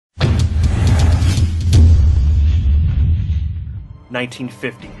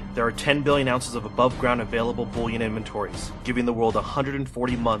1950. There are 10 billion ounces of above-ground available bullion inventories, giving the world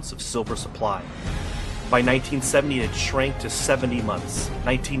 140 months of silver supply. By 1970, it shrank to 70 months.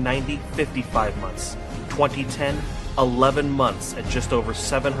 1990, 55 months. 2010, 11 months at just over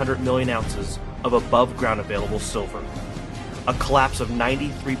 700 million ounces of above-ground available silver. A collapse of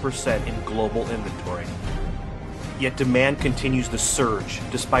 93% in global inventory. Yet demand continues to surge.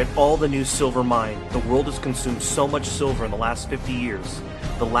 Despite all the new silver mined, the world has consumed so much silver in the last 50 years.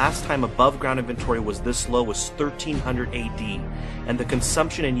 The last time above ground inventory was this low was 1300 AD, and the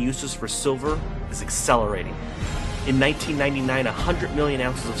consumption and uses for silver is accelerating. In 1999, 100 million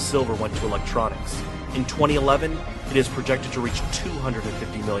ounces of silver went to electronics. In 2011, it is projected to reach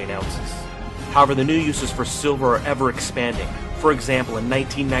 250 million ounces. However, the new uses for silver are ever expanding. For example, in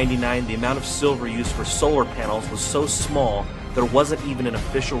 1999, the amount of silver used for solar panels was so small there wasn't even an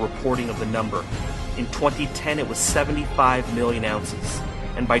official reporting of the number. In 2010, it was 75 million ounces,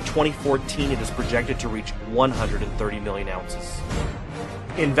 and by 2014, it is projected to reach 130 million ounces.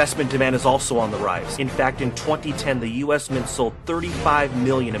 Investment demand is also on the rise. In fact, in 2010, the US Mint sold 35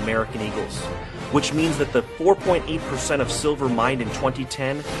 million American Eagles, which means that the 4.8% of silver mined in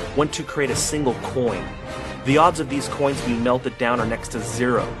 2010 went to create a single coin. The odds of these coins being melted down are next to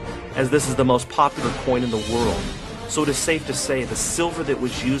zero, as this is the most popular coin in the world. So it is safe to say the silver that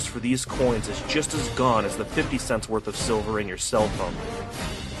was used for these coins is just as gone as the 50 cents worth of silver in your cell phone.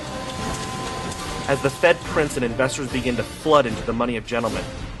 As the Fed prints and investors begin to flood into the money of gentlemen,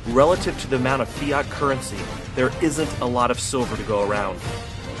 relative to the amount of fiat currency, there isn't a lot of silver to go around.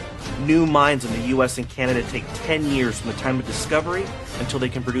 New mines in the US and Canada take 10 years from the time of discovery until they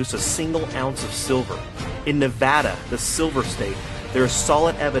can produce a single ounce of silver. In Nevada, the silver state, there is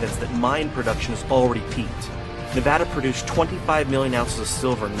solid evidence that mine production has already peaked. Nevada produced 25 million ounces of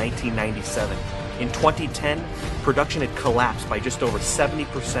silver in 1997. In 2010, production had collapsed by just over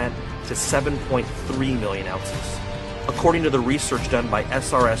 70% to 7.3 million ounces. According to the research done by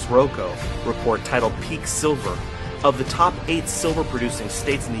SRS Rocco report titled Peak Silver, of the top 8 silver-producing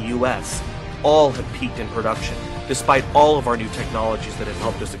states in the US, all have peaked in production, despite all of our new technologies that have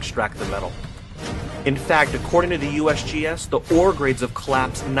helped us extract the metal. In fact, according to the USGS, the ore grades have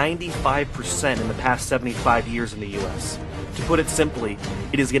collapsed 95% in the past 75 years in the US. To put it simply,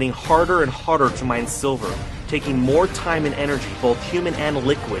 it is getting harder and harder to mine silver, taking more time and energy, both human and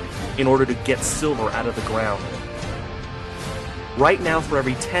liquid, in order to get silver out of the ground. Right now, for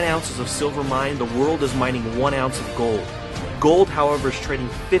every 10 ounces of silver mined, the world is mining 1 ounce of gold. Gold, however, is trading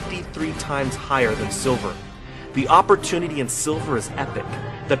 53 times higher than silver. The opportunity in silver is epic.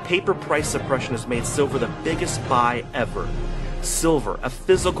 The paper price suppression has made silver the biggest buy ever. Silver, a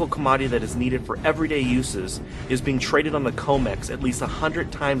physical commodity that is needed for everyday uses, is being traded on the Comex at least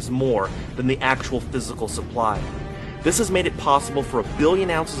 100 times more than the actual physical supply. This has made it possible for 1 billion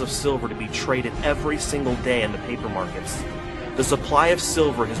ounces of silver to be traded every single day in the paper markets. The supply of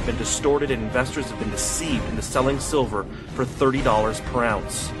silver has been distorted and investors have been deceived into selling silver for $30 per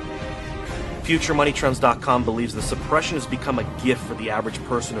ounce. FutureMoneyTrends.com believes the suppression has become a gift for the average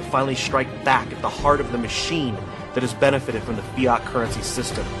person to finally strike back at the heart of the machine that has benefited from the fiat currency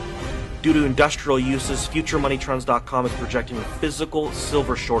system. Due to industrial uses, FutureMoneyTrends.com is projecting a physical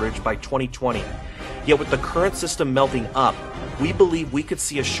silver shortage by 2020. Yet with the current system melting up, we believe we could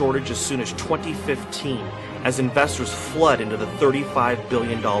see a shortage as soon as 2015 as investors flood into the $35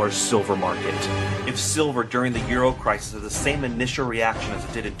 billion silver market. If silver during the Euro crisis has the same initial reaction as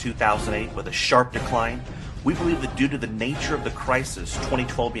it did in 2008 with a sharp decline, we believe that due to the nature of the crisis,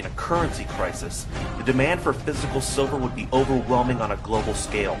 2012 being a currency crisis, the demand for physical silver would be overwhelming on a global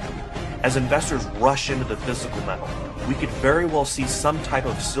scale. As investors rush into the physical metal, we could very well see some type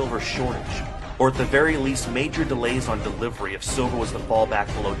of silver shortage, or at the very least major delays on delivery if silver was to fall back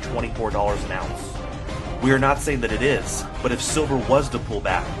below $24 an ounce. We are not saying that it is, but if silver was to pull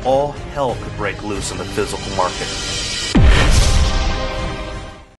back, all hell could break loose in the physical market.